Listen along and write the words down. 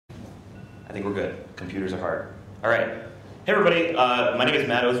I think we're good. Computers are hard. All right. Hey everybody, my name is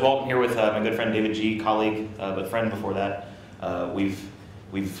Matt Oswald. I'm here with my good friend David G, colleague, but friend before that.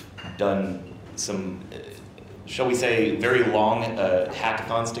 We've done some, shall we say, very long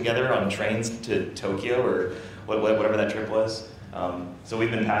hackathons together on trains to Tokyo, or whatever that trip was. So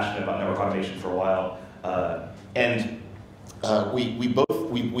we've been passionate about network automation for a while.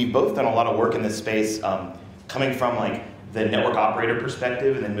 We've both done a lot of work in this space, coming from like the network operator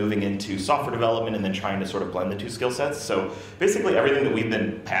perspective and then moving into software development and then trying to sort of blend the two skill sets. So basically everything that we've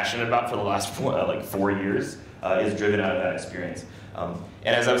been passionate about for the last 4 years is driven out of that experience. And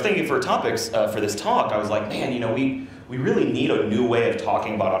as I was thinking for topics for this talk, I was like, man, you know, we really need a new way of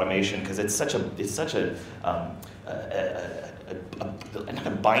talking about automation, because it's such a not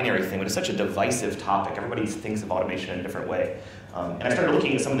a binary thing, but it's such a divisive topic. Everybody thinks of automation in a different way. And I started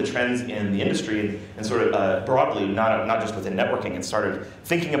looking at some of the trends in the industry and sort of broadly, not just within networking, and started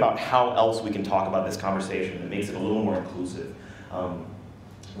thinking about how else we can talk about this conversation that makes it a little more inclusive,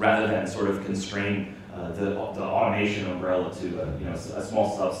 rather than sort of constrain the automation umbrella to a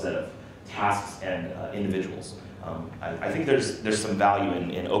small subset of tasks and individuals. I think there's some value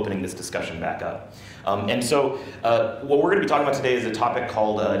in opening this discussion back up. And so what we're going to be talking about today is a topic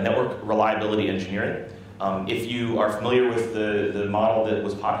called network reliability engineering. If you are familiar with the model that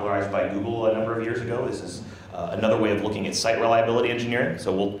was popularized by Google a number of years ago, this is another way of looking at site reliability engineering.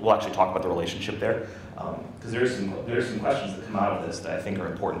 So we'll actually talk about the relationship there, because there's some questions that come out of this that I think are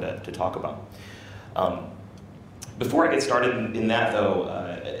important to talk about. Before I get started in that, though,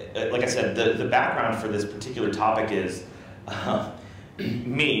 like I said, the background for this particular topic is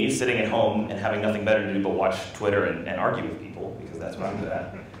me sitting at home and having nothing better to do but watch Twitter and argue with people, because that's what I'm good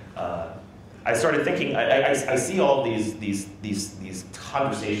at. I started thinking, I see all these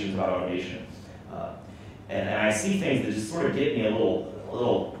conversations about automation, and I see things that just sort of get me a little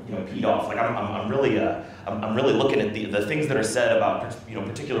peed off. Like I'm really looking at the things that are said about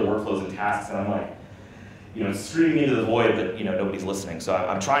particular workflows and tasks, and I'm like, screaming into the void, but nobody's listening. So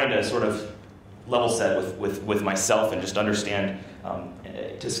I'm trying to sort of level set with myself and just understand,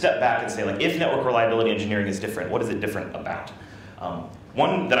 to step back and say, like, if network reliability engineering is different, what is it different about?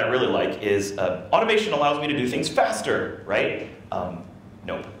 One that I really like is automation allows me to do things faster, right?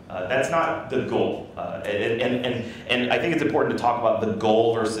 Nope, that's not the goal. And I think it's important to talk about the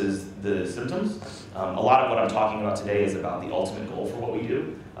goal versus the symptoms. A lot of what I'm talking about today is about the ultimate goal for what we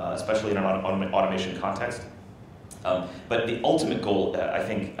do, especially in an automation context. But the ultimate goal, I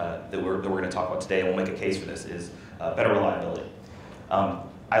think, that we're going to talk about today, and we'll make a case for this, is better reliability.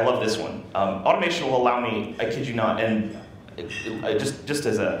 I love this one. Automation will allow me, I kid you not, and just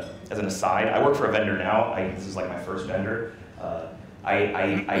as an aside, I work for a vendor now. This is like my first vendor.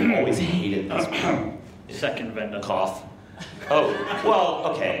 I always hated this. Second vendor. Cough. Oh, well,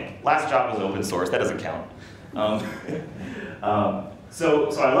 okay. Last job was open source. That doesn't count. So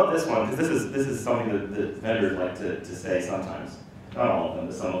I love this one, because this is something that vendors like to say sometimes. Not all of them,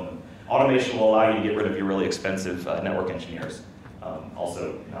 but some of them. Automation will allow you to get rid of your really expensive network engineers.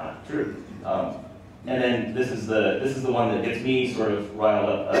 Also not true. And then this is the one that gets me sort of riled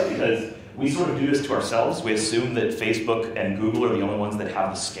up, because we sort of do this to ourselves. We assume that Facebook and Google are the only ones that have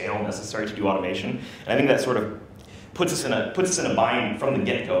the scale necessary to do automation. And I think that sort of puts us in a bind from the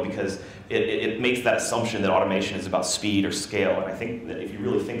get-go, because it makes that assumption that automation is about speed or scale. And I think that if you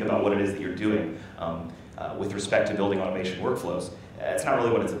really think about what it is that you're doing with respect to building automation workflows, it's not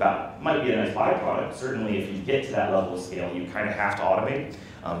really what it's about. It might be a nice byproduct. Certainly, if you get to that level of scale, you kind of have to automate.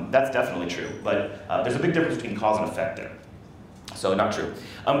 That's definitely true. But there's a big difference between cause and effect there. So not true.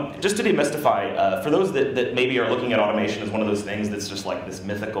 Just to demystify, for those that maybe are looking at automation as one of those things that's just like this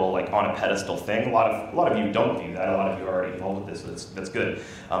mythical, like on a pedestal thing, a lot of you don't view that. A lot of you are already involved with this, so that's good.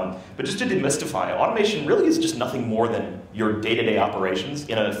 But just to demystify, automation really is just nothing more than your day-to-day operations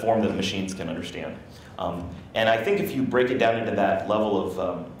in a form that the machines can understand. And I think if you break it down into that level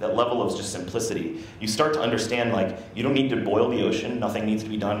of just simplicity, you start to understand, like, you don't need to boil the ocean. Nothing needs to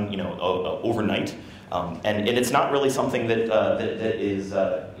be done, overnight. And it's not really something that is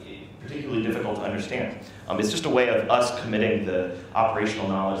particularly difficult to understand. It's just a way of us committing the operational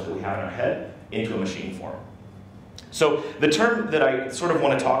knowledge that we have in our head into a machine form. So the term that I sort of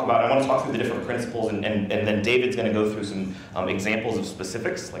want to talk about, I want to talk through the different principles, and then David's going to go through some examples of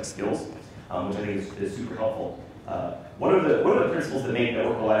specifics, like skills, which I think is super helpful. What are the principles that make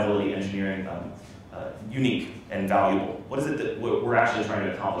network reliability engineering unique and valuable? What is it that we're actually trying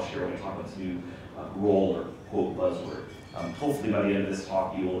to accomplish here when we talk about this new role or quote buzzword? Hopefully by the end of this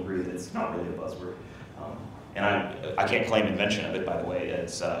talk you will agree that it's not really a buzzword. And I can't claim invention of it, by the way.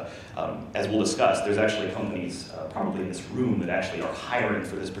 It's, as we'll discuss, there's actually companies probably in this room that actually are hiring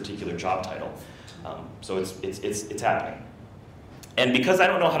for this particular job title. So it's happening. And because I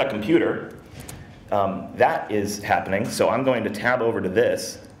don't know how to computer, that is happening. So I'm going to tab over to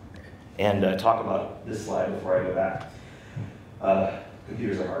this and talk about this slide before I go back.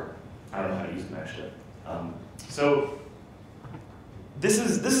 Computers are hard. I don't know how to use them, actually. So this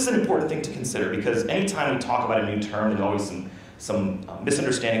is an important thing to consider, because anytime we talk about a new term, there's always some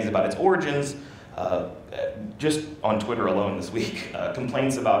misunderstandings about its origins. Just on Twitter alone this week,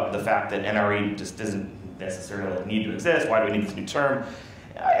 complaints about the fact that NRE just doesn't necessarily need to exist. Why do we need this new term?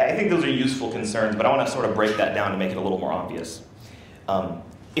 I think those are useful concerns, but I want to sort of break that down to make it a little more obvious.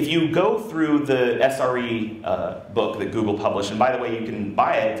 If you go through the SRE book that Google published, and by the way, you can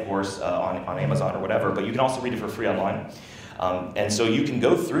buy it, of course, on Amazon or whatever, but you can also read it for free online. And so you can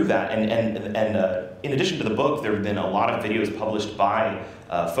go through that, and in addition to the book, there have been a lot of videos published by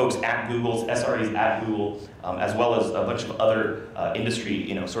folks at Google's, SREs at Google, as well as a bunch of other industry,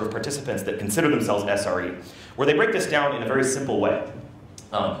 sort of participants that consider themselves SRE, where they break this down in a very simple way.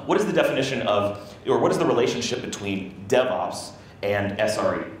 What is the definition of, or what is the relationship between DevOps and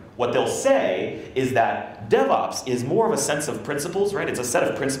SRE? What they'll say is that DevOps is more of a sense of principles, right? It's a set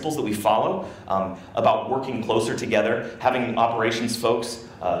of principles that we follow about working closer together, having operations folks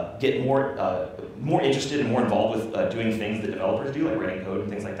get more interested and more involved with doing things that developers do, like writing code and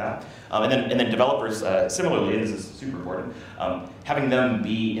things like that. And then developers, similarly, and this is super important, having them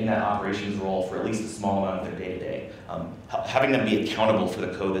be in that operations role for at least a small amount of their day-to-day, having them be accountable for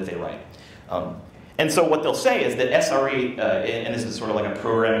the code that they write. And so what they'll say is that SRE, and this is sort of like a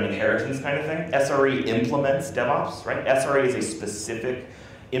programming inheritance kind of thing, SRE implements DevOps, right? SRE is a specific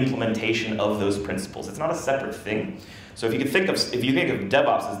implementation of those principles. It's not a separate thing. So if you think of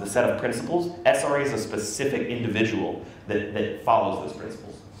DevOps as the set of principles, SRE is a specific individual that follows those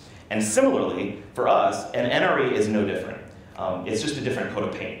principles. And similarly, for us, an NRE is no different. It's just a different coat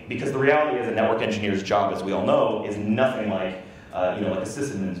of paint. Because the reality is a network engineer's job, as we all know, is nothing like, like a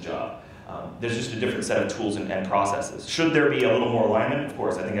sysadmin's job. There's just a different set of tools and processes. Should there be a little more alignment? Of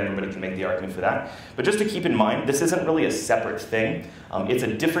course, I think everybody can make the argument for that. But just to keep in mind, this isn't really a separate thing. It's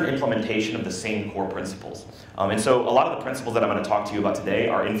a different implementation of the same core principles. And so a lot of the principles that I'm going to talk to you about today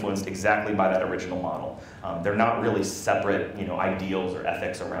are influenced exactly by that original model. They're not really separate ideals or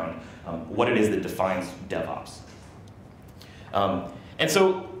ethics around what it is that defines DevOps. And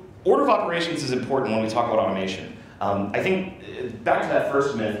so order of operations is important when we talk about automation. I think, back to that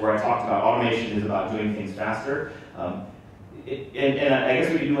first myth where I talked about automation is about doing things faster, and I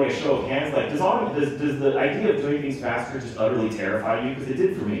guess we could do like a show of hands, like, does the idea of doing things faster just utterly terrify you? Because it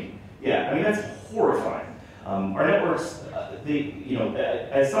did for me. Yeah, I mean, that's horrifying. Our networks,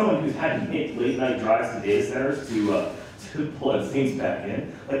 as someone who's had to make late night drives to data centers to plug things back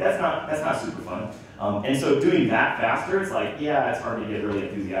in, like that's not super fun. And so doing that faster, it's like, yeah, it's hard to get really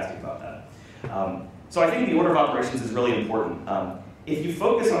enthusiastic about that. So I think the order of operations is really important. If you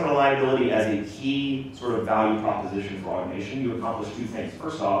focus on reliability as a key sort of value proposition for automation, you accomplish two things.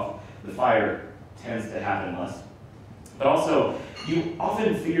 First off, the fire tends to happen less. But also, you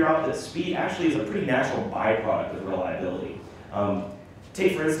often figure out that speed actually is a pretty natural byproduct of reliability.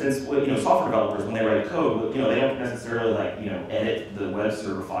 Take, for instance, software developers, when they write code, they don't necessarily edit the web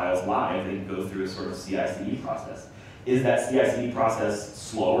server files live. They go through a sort of CI/CD process. Is that CI/CD process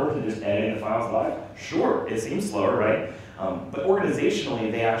slower than just editing the files live? Sure, it seems slower, right? But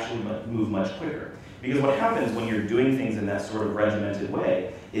organizationally, they actually move much quicker. Because what happens when you're doing things in that sort of regimented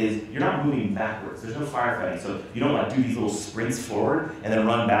way is you're not moving backwards. There's no firefighting. So you don't do these little sprints forward and then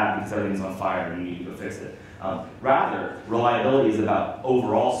run back because everything's on fire and you need to go fix it. Rather, reliability is about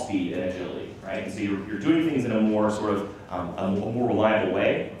overall speed and agility, right? And so you're doing things in a more sort of a more reliable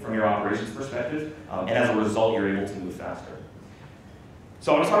way from your operations perspective, and as a result, you're able to move faster.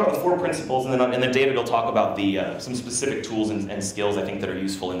 So I'm going to talk about the 4 principles, and then David will talk about some specific tools and skills I think that are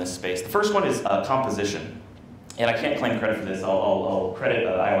useful in this space. The first one is composition. And I can't claim credit for this. I'll credit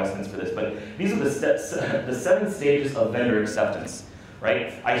iOS Sense for this. But these are the 7 stages of vendor acceptance,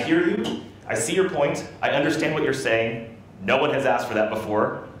 right? I hear you. I see your point. I understand what you're saying. No one has asked for that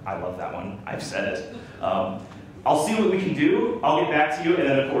before. I love that one. I've said it. I'll see what we can do. I'll get back to you. And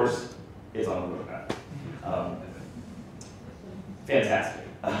then, of course, it's on the roadmap. Fantastic.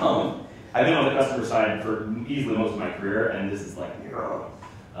 I've been on the customer side for easily most of my career, and this is like,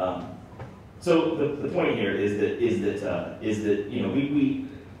 so the point here is that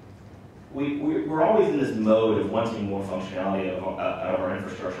we're always in this mode of wanting more functionality out of our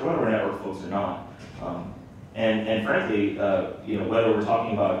infrastructure, whether we're network folks or not, and frankly, whether we're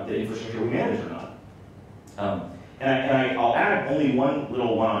talking about the infrastructure we manage or not. I'll add only one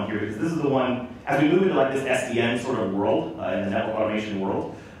little one on here because this is the one, as we move into like this SDN sort of world, in the network automation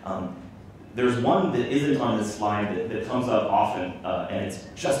world, there's one that isn't on this slide that comes up often, and it's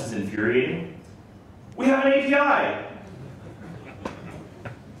just as infuriating. We have an API!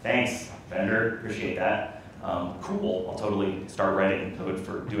 Thanks, vendor, appreciate that. Cool, I'll totally start writing code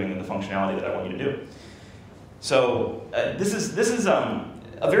for doing the functionality that I want you to do. So this is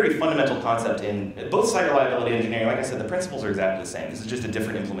a very fundamental concept in both site reliability engineering. Like I said, the principles are exactly the same. This is just a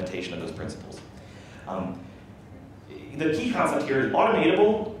different implementation of those principles. The key concept here is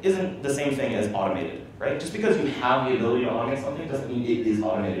automatable isn't the same thing as automated, right? Just because you have the ability to automate something doesn't mean it is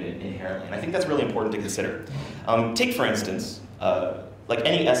automated inherently. And I think that's really important to consider. Take, for instance, like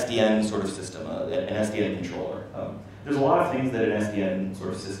any SDN sort of system, an SDN controller. There's a lot of things that an SDN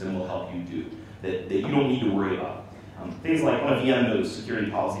sort of system will help you do that you don't need to worry about. Things like when a VM moves,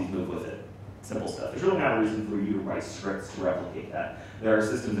 security policies move with it. Simple stuff. There's really not a reason for you to write scripts to replicate that. There are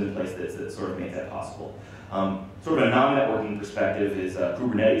systems in place that sort of make that possible. Sort of a non-networking perspective is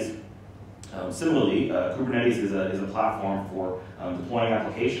Kubernetes. Similarly, Kubernetes is a platform for deploying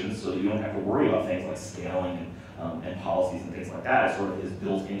applications so that you don't have to worry about things like scaling and policies and things like that. It sort of is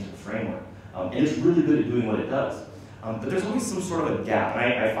built into the framework. And it's really good at doing what it does. But there's always some sort of a gap.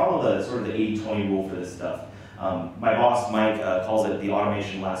 And I follow the sort of the 80-20 rule for this stuff. My boss, Mike, calls it the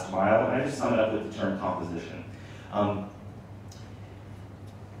automation last mile, and I just sum it up with the term composition.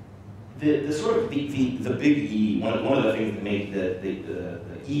 The sort of the big E, one of the things that make the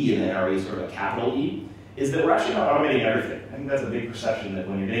E in the NRE sort of a capital E, is that we're actually not automating everything. I think that's a big perception that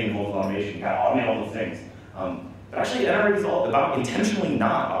when you're getting involved with automation, you gotta automate all the things. But actually, NRE is all about intentionally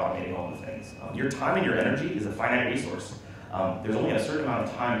not automating all the things. Your time and your energy is a finite resource. There's only a certain amount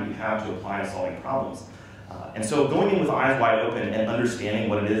of time that you have to apply to solving problems. And so going in with eyes wide open and understanding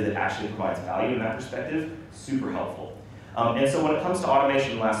what it is that actually provides value in that perspective, super helpful. And so when it comes to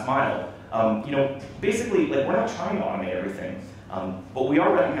automation last mile, basically, like, we're not trying to automate everything, but we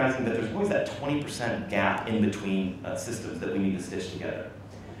are recognizing that there's always that 20% gap in between systems that we need to stitch together.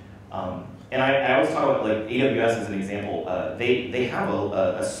 And I always talk about, like, AWS as an example. They have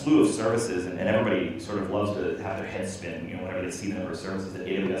a slew of services, and everybody sort of loves to have their head spin, whenever they see the number of services that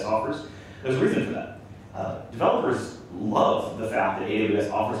AWS offers. There's a reason for that. Developers love the fact that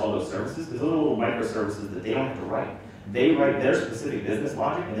AWS offers all those services because those are little microservices that they don't have to write. They write their specific business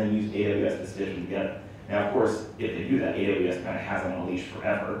logic and then use AWS to stitch them together. Now, of course, if they do that, AWS kind of has them on a leash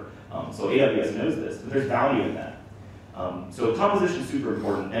forever. So AWS knows this, but there's value in that. So composition is super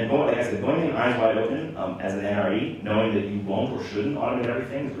important. And like I said, going in eyes wide open as an NRE, knowing that you won't or shouldn't automate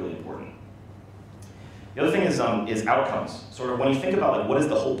everything is really important. The other thing is outcomes. Sort of when you think about, like, what is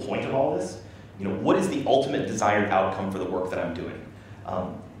the whole point of all this? What is the ultimate desired outcome for the work that I'm doing?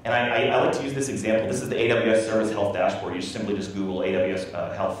 And I like to use this example. This is the AWS Service Health Dashboard. You simply just Google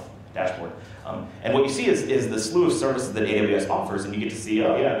AWS Health Dashboard. And what you see is the slew of services that AWS offers, and you get to see,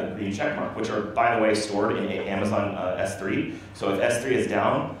 oh yeah, the green check mark, which are, by the way, stored in Amazon S3. So if S3 is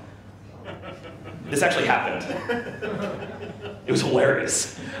down, this actually happened. It was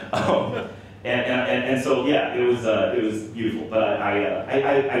hilarious. And so yeah, it was beautiful. But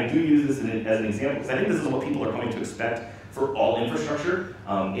I do use this as an example because I think this is what people are coming to expect for all infrastructure.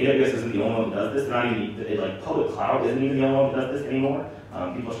 AWS isn't the only one that does this. Not even like public cloud isn't even the only one that does this anymore.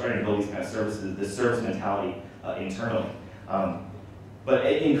 People are starting to build these kind of services, this service mentality internally. But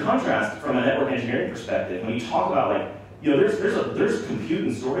in contrast, from a network engineering perspective, when you talk about, like, there's compute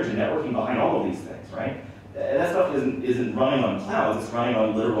and storage and networking behind all of these things, right? That stuff isn't running on clouds, it's running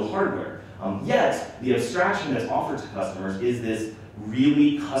on literal hardware. Yet, the abstraction that's offered to customers is this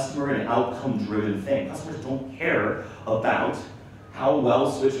really customer and outcome-driven thing. Customers don't care about how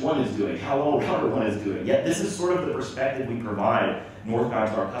well switch 1 is doing, how well router 1 is doing. Yet, this is sort of the perspective we provide northbound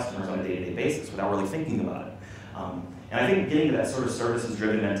to our customers on a day-to-day basis without really thinking about it. And I think getting to that sort of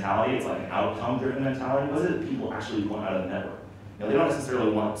services-driven mentality, it's like an outcome-driven mentality. What is it that people actually want out of the network? They don't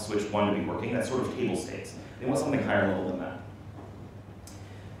necessarily want switch 1 to be working. That's sort of table stakes. They want something higher level than that.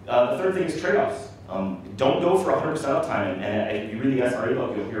 The third thing is trade-offs. Don't go for 100% uptime, and if you read the SRE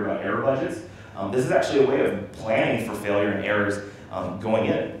book, you'll hear about error budgets. This is actually a way of planning for failure and errors going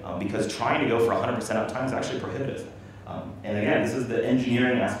in, because trying to go for 100% uptime is actually prohibitive. And again, this is the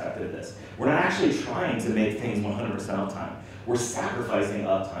engineering aspect of this. We're not actually trying to make things 100% uptime. We're sacrificing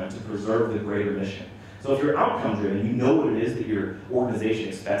uptime to preserve the greater mission. So if you're outcome-driven, you know what it is that your organization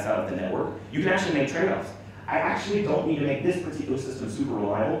expects out of the network, you can actually make trade-offs. I actually don't need to make this particular system super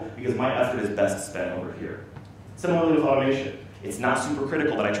reliable because my effort is best spent over here. Similarly with automation. It's not super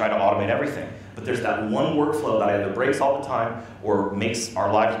critical that I try to automate everything, but there's that one workflow that either breaks all the time or makes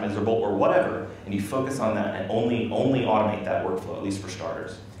our lives miserable or whatever, and you focus on that and only automate that workflow, at least for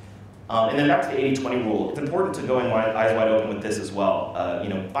starters. And then back to the 80-20 rule, it's important to go in eyes wide open with this as well.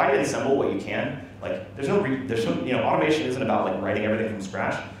 Buy and assemble what you can. Like, there's no, automation isn't about like writing everything from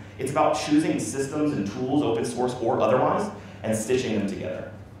scratch. It's about choosing systems and tools, open source or otherwise, and stitching them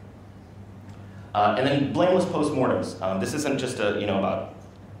together. And then blameless postmortems. This isn't just about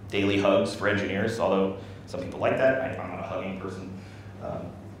daily hugs for engineers, although some people like that. I'm not a hugging person.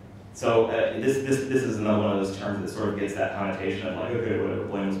 This is another one of those terms that sort of gets that connotation of like, okay, whatever,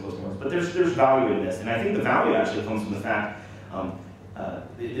 blameless postmortems. But there's value in this, and I think the value actually comes from the fact,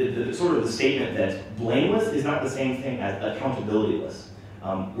 sort of the statement that blameless is not the same thing as accountability-less.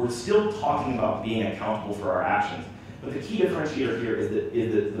 We're still talking about being accountable for our actions, but the key differentiator here is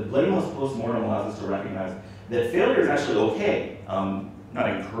that the blameless postmortem allows us to recognize that failure is actually okay, not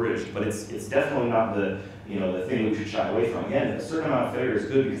encouraged, but it's definitely not the thing that we should shy away from. Again, a certain amount of failure is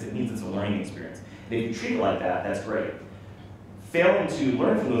good because it means it's a learning experience. And if you treat it like that, that's great. Failing to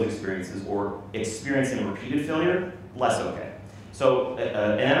learn from those experiences or experiencing repeated failure, less okay. So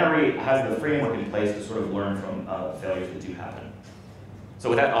an NRE has the framework in place to sort of learn from failures that do happen. So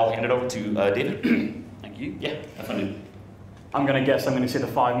with that, I'll hand it over to David. Thank you. Yeah, have fun, dude. I'm going to guess I'm going to see the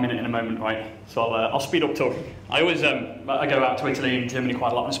 5 minute in a moment, right? So I'll speed up talking. I always I go out to Italy and Germany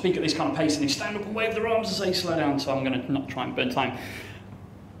quite a lot and speak at this kind of pace and they stand up and wave their arms and say slow down, so I'm going to not try and burn time.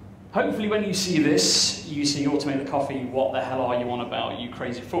 Hopefully when you see this, you see automate the coffee, what the hell are you on about, you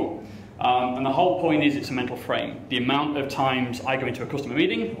crazy fool? And the whole point is it's a mental frame. The amount of times I go into a customer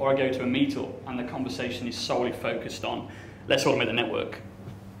meeting or I go to a meetup and the conversation is solely focused on let's automate the network.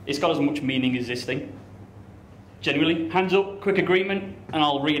 It's got as much meaning as this thing. Genuinely, hands up, quick agreement, and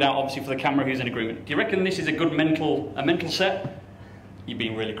I'll read out obviously for the camera who's in agreement. Do you reckon this is a good mental set? You're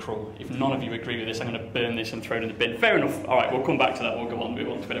being really cruel. If none of you agree with this, I'm going to burn this and throw it in the bin. Fair enough. All right, we'll come back to that. We'll go on, move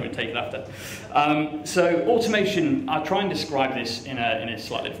on to whatever we take it after. So automation, I'll try and describe this in a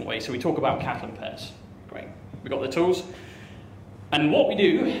slightly different way. So we talk about cattle and pets. Great. We've got the tools. And what we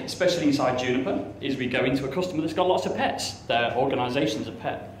do, especially inside Juniper, is we go into a customer that's got lots of pets. Their organization's a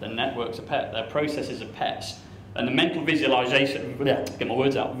pet. Their network's a pet. Their processes are pets. And the mental visualization, get my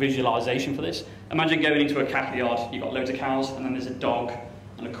words out, visualization for this. Imagine going into a cattle yard, you've got loads of cows, and then there's a dog,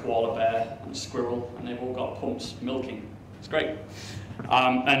 and a koala bear, and a squirrel, and they've all got pumps milking. It's great.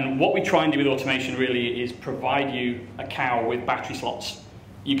 And what we try and do with automation really is provide you a cow with battery slots.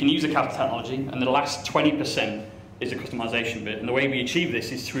 You can use the cattle technology, and the last 20% is a customization bit. And the way we achieve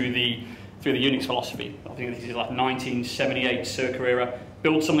this is through the Unix philosophy. I think this is like 1978 circa era.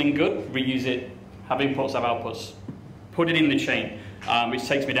 Build something good, reuse it, have inputs, have outputs, put it in the chain, which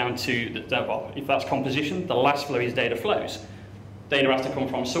takes me down to, if that's composition, the last flow is data flows. Data has to come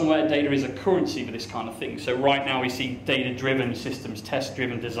from somewhere. Data is a currency for this kind of thing. So right now we see data-driven systems,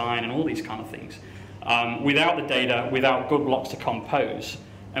 test-driven design, and all these kind of things. Without the data, without good blocks to compose,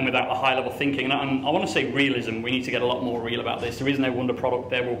 and without a high-level thinking, and I want to say realism, we need to get a lot more real about this. There is no wonder product.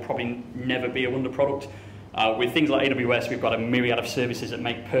 There will probably never be a wonder product. With things like AWS, we've got a myriad of services that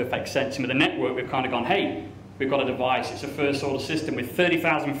make perfect sense. And with the network, we've kind of gone, hey, we've got a device. It's a first-order system with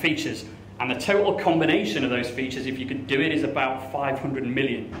 30,000 features. And the total combination of those features, if you could do it, is about 500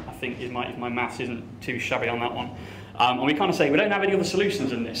 million, I think, if my maths isn't too shabby on that one. And we kind of say, we don't have any other solutions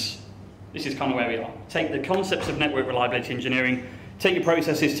than this. This is kind of where we are. Take the concepts of network reliability engineering, take your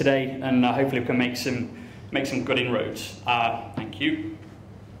processes today, and hopefully we can make some good inroads. Thank you.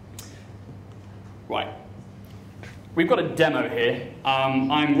 Right. We've got a demo here.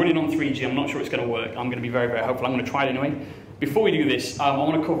 I'm running on 3G. I'm not sure it's going to work. I'm going to be very, very hopeful. I'm going to try it anyway. Before we do this, I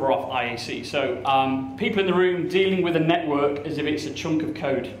want to cover off IAC. So people in the room dealing with a network as if it's a chunk of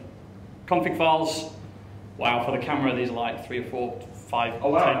code. Config files. Wow, for the camera, there's like 3 or 4, 5, oh,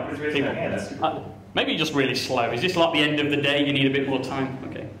 wow. 10 people. Maybe you're just really slow. Is this like the end of the day? You need a bit more time?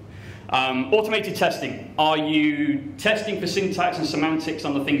 Okay. Automated testing. Are you testing for syntax and semantics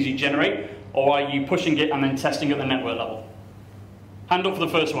on the things you generate? Or are you pushing it and then testing at the network level? Hand up for the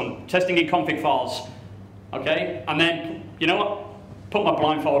first one. Testing in config files. Okay? And then, you know what? Put my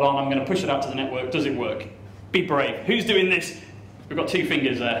blindfold on. I'm going to push it out to the network. Does it work? Be brave. Who's doing this? We've got 2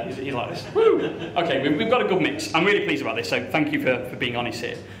 fingers there. He's like this. Woo! Okay, we've got a good mix. I'm really pleased about this, so thank you for being honest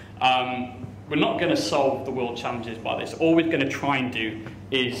here. We're not going to solve the world challenges by this. All we're going to try and do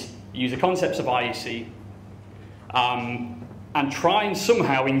is use the concepts of IEC, and try and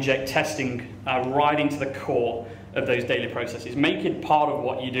somehow inject testing right into the core of those daily processes. Make it part of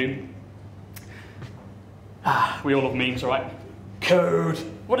what you do. We all love memes, right? Code.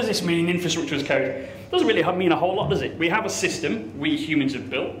 What does this mean? Infrastructure as code. Doesn't really mean a whole lot, does it? We have a system we humans have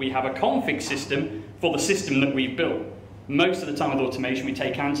built. We have a config system for the system that we've built. Most of the time with automation, we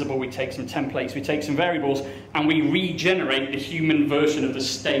take Ansible, we take some templates, we take some variables, and we regenerate the human version of the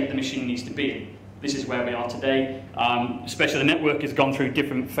state the machine needs to be in. This is where we are today. Especially the network has gone through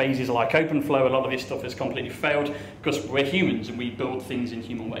different phases like OpenFlow. A lot of this stuff has completely failed because we're humans and we build things in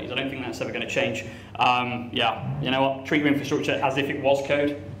human ways. I don't think that's ever going to change. Yeah, you know what? Treat your infrastructure as if it was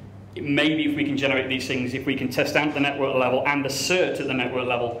code. Maybe if we can generate these things, if we can test out at the network level and assert at the network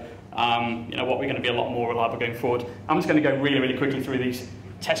level, you know what, we're going to be a lot more reliable going forward. I'm just going to go really, really quickly through these.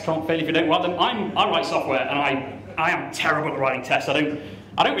 Test can't fail if you don't write them. I write software and I am terrible at writing tests.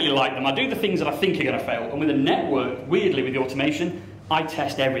 I don't really like them. I do the things that I think are going to fail. And with a network, weirdly with the automation, I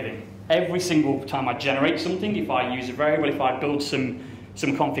test everything. Every single time I generate something, if I use a variable, if I build some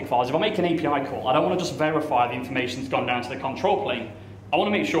config files, if I make an API call, I don't want to just verify the information's gone down to the control plane. I want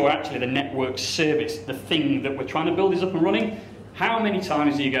to make sure actually the network service, the thing that we're trying to build is up and running. How many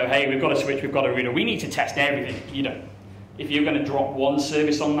times do you go, hey, we've got a switch, we've got a router, we need to test everything? You don't. If you're going to drop one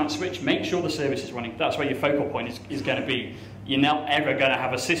service on that switch, make sure the service is running. That's where your focal point is going to be. You're not ever going to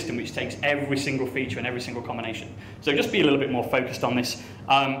have a system which takes every single feature and every single combination. So just be a little bit more focused on this.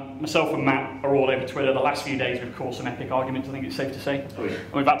 Myself and Matt are all over Twitter. The last few days we've caused some epic arguments, I think it's safe to say. Oh, yeah.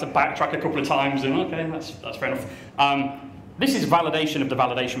 And we've had to backtrack a couple of times, and okay, that's fair enough. This is validation of the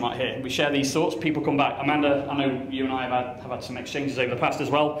validation right here. We share these thoughts, people come back. Amanda, I know you and I have had some exchanges over the past as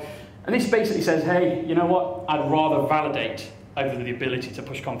well. And this basically says, hey, you know what? I'd rather validate over the ability to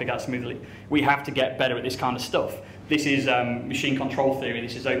push config out smoothly. We have to get better at this kind of stuff. This is machine control theory.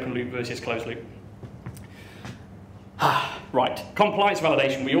 This is open loop versus closed loop. Right, compliance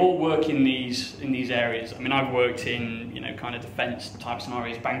validation. We all work in these areas. I mean, I've worked in kind of defense type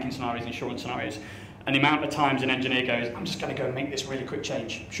scenarios, banking scenarios, insurance scenarios. And the amount of times an engineer goes, I'm just going to go make this really quick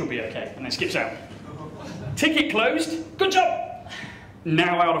change. Should be okay. And then skips out. Ticket closed. Good job.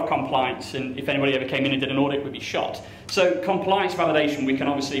 Now out of compliance, and if anybody ever came in and did an audit, we'd be shot. So compliance validation, we can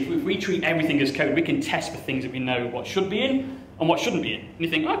obviously, if we treat everything as code, we can test for things that we know what should be in and what shouldn't be in. And you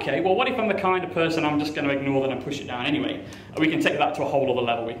think, okay, well, what if I'm the kind of person I'm just going to ignore them and push it down anyway? And we can take that to a whole other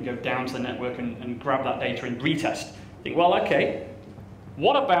level. We can go down to the network and grab that data and retest. Think, well, okay,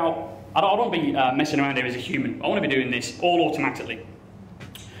 what about, I don't want to be messing around here as a human. I want to be doing this all automatically.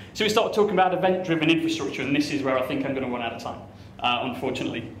 So we started talking about event-driven infrastructure, and this is where I think I'm going to run out of time.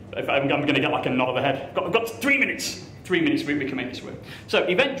 Unfortunately, if I'm going to get like a nod of the head. I've got 3 minutes. 3 minutes, we can make this work. So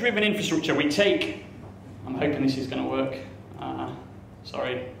event-driven infrastructure, we take, I'm hoping this is going to work.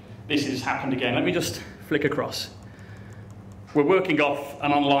 Sorry, this has happened again. Let me just flick across. We're working off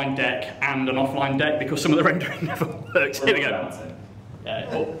an online deck and an offline deck because some of the rendering never works. Here we go.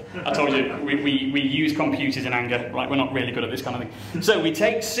 I told you, we use computers in anger, right? We're not really good at this kind of thing. So we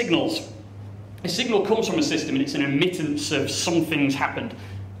take signals. A signal comes from a system and it's an emittance of something's happened.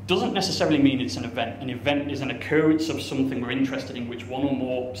 Doesn't necessarily mean it's an event. An event is an occurrence of something we're interested in, which one or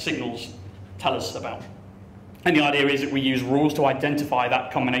more signals tell us about. And the idea is that we use rules to identify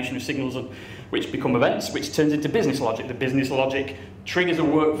that combination of signals which become events, which turns into business logic. The business logic triggers a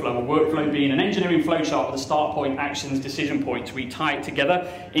workflow being an engineering flowchart with a start point, actions, decision points. We tie it together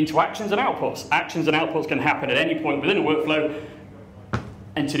into actions and outputs. Actions and outputs can happen at any point within a workflow.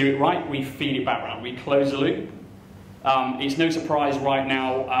 And to do it right, we feed it back around. We close the loop. It's no surprise right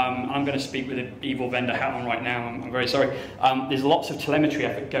now, I'm going to speak with an evil vendor hat on right now, I'm very sorry. There's lots of telemetry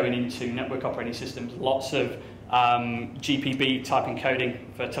effort going into network operating systems, lots of GPB type encoding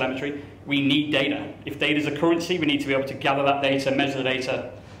for telemetry. We need data. If data is a currency, we need to be able to gather that data, measure the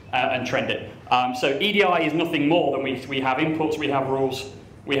data, and trend it. So EDI is nothing more than we have inputs, we have rules,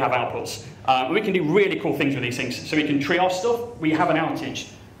 we have outputs. We can do really cool things with these things. So we can triage stuff. We have an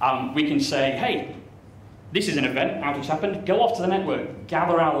outage. We can say, hey, this is an event, outage happened. Go off to the network,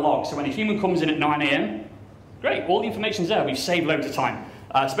 gather our logs. So when a human comes in at 9 AM, great, all the information's there. We've saved loads of time.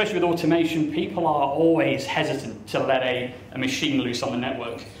 Especially with automation, people are always hesitant to let a machine loose on the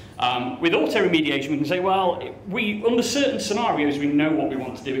network. With auto-remediation, we can say, well, under certain scenarios, we know what we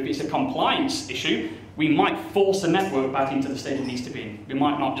want to do. If it's a compliance issue, we might force the network back into the state it needs to be in. We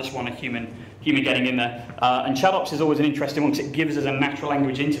might not just want a human getting in there. And ChatOps is always an interesting one because it gives us a natural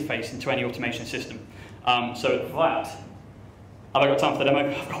language interface into any automation system. So for that, have I got time for the demo?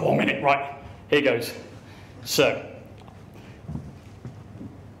 I've got 1 minute, right, here goes. So,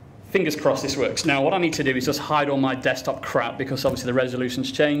 fingers crossed this works. Now what I need to do is just hide all my desktop crap because obviously the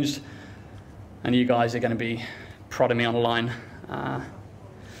resolution's changed and you guys are going to be prodding me online.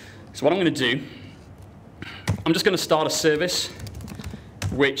 So what I'm going to do, I'm just going to start a service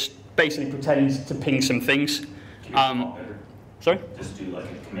which basically pretends to ping some things. Sorry? Just do like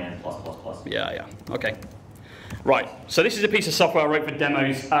a command plus plus plus. Yeah, okay. Right, so this is a piece of software I wrote for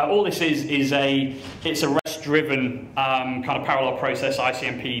demos. All this is it's a REST-driven kind of parallel process,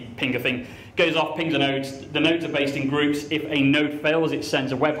 ICMP pinger thing. Goes off, pings the nodes. The nodes are based in groups. If a node fails, it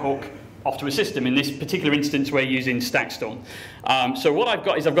sends a webhook off to a system. In this particular instance, we're using StackStorm. So what I've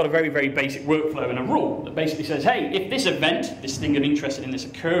got is I've got a very, very basic workflow and a rule that basically says, hey, if this event, this thing I'm interested in, this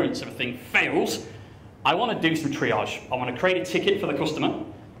occurrence of a thing fails, I want to do some triage. I want to create a ticket for the customer,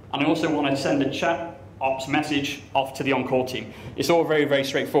 and I also want to send a chat ops message off to the on-call team. It's all very, very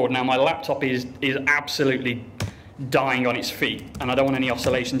straightforward. Now, my laptop is absolutely dying on its feet, and I don't want any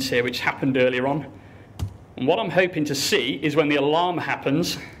oscillations here, which happened earlier on. And what I'm hoping to see is when the alarm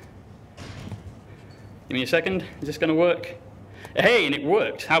happens, give me a second, is this going to work? Hey, and it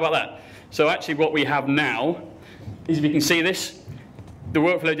worked. How about that? So actually what we have now is, if you can see this, the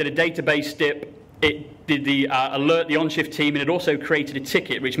workflow did a database dip, it did the alert the on-shift team, and it also created a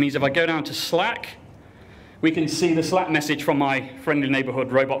ticket, which means if I go down to Slack, we can see the Slack message from my friendly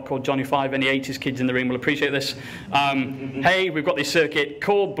neighborhood robot called Johnny5. Any 80s kids in the room will appreciate this. Hey, we've got this circuit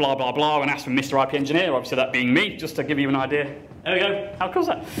called blah, blah, blah, and ask for Mr. IP Engineer, obviously that being me, just to give you an idea. There we go. How cool is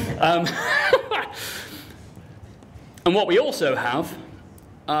that? And what we also have,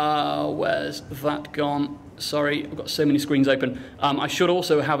 where's that gone? Sorry, I've got so many screens open. I should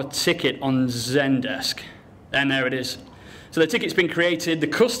also have a ticket on Zendesk. And there it is. So the ticket's been created, the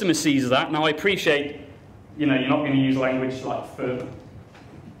customer sees that. Now I appreciate, you're not going to use language like further.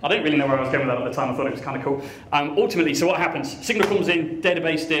 I didn't really know where I was going with that at the time. I thought it was kind of cool. Ultimately, so what happens? Signal comes in,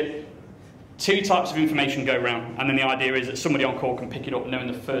 database dip, 2 types of information go around, and then the idea is that somebody on call can pick it up knowing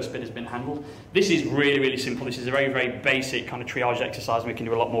the first bit has been handled. This is really, really simple. This is a very, very basic kind of triage exercise, and we can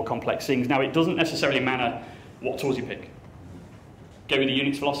do a lot more complex things. Now, it doesn't necessarily matter what tools you pick. Go with the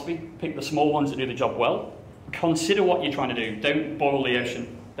Unix philosophy. Pick the small ones that do the job well. Consider what you're trying to do. Don't boil the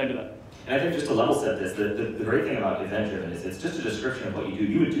ocean. Don't do that. And I think just to level set this, the great thing about event-driven is it's just a description of what you do.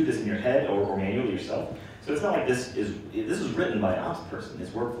 You would do this in your head or manually yourself. So it's not like this is written by an ops person,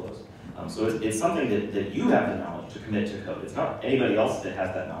 it's workflows. So it's something that you have the knowledge to commit to code. It's not anybody else that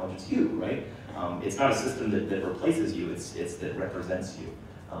has that knowledge, it's you, right? It's not a system that replaces you, it's that represents you.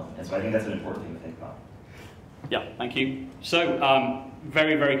 And so I think that's an important thing to think about. Yeah, thank you. So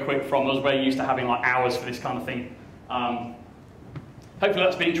very, very quick from us. We're used to having like hours for this kind of thing. Hopefully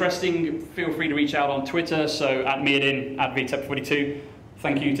that's been interesting. Feel free to reach out on Twitter, so @meadin, @vtep42.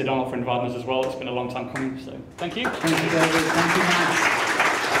 Thank you to Donald for inviting us as well. It's been a long time coming, so thank you. Thank you, David. Thank you, Matt.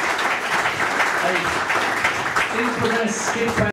 I think we're going to skip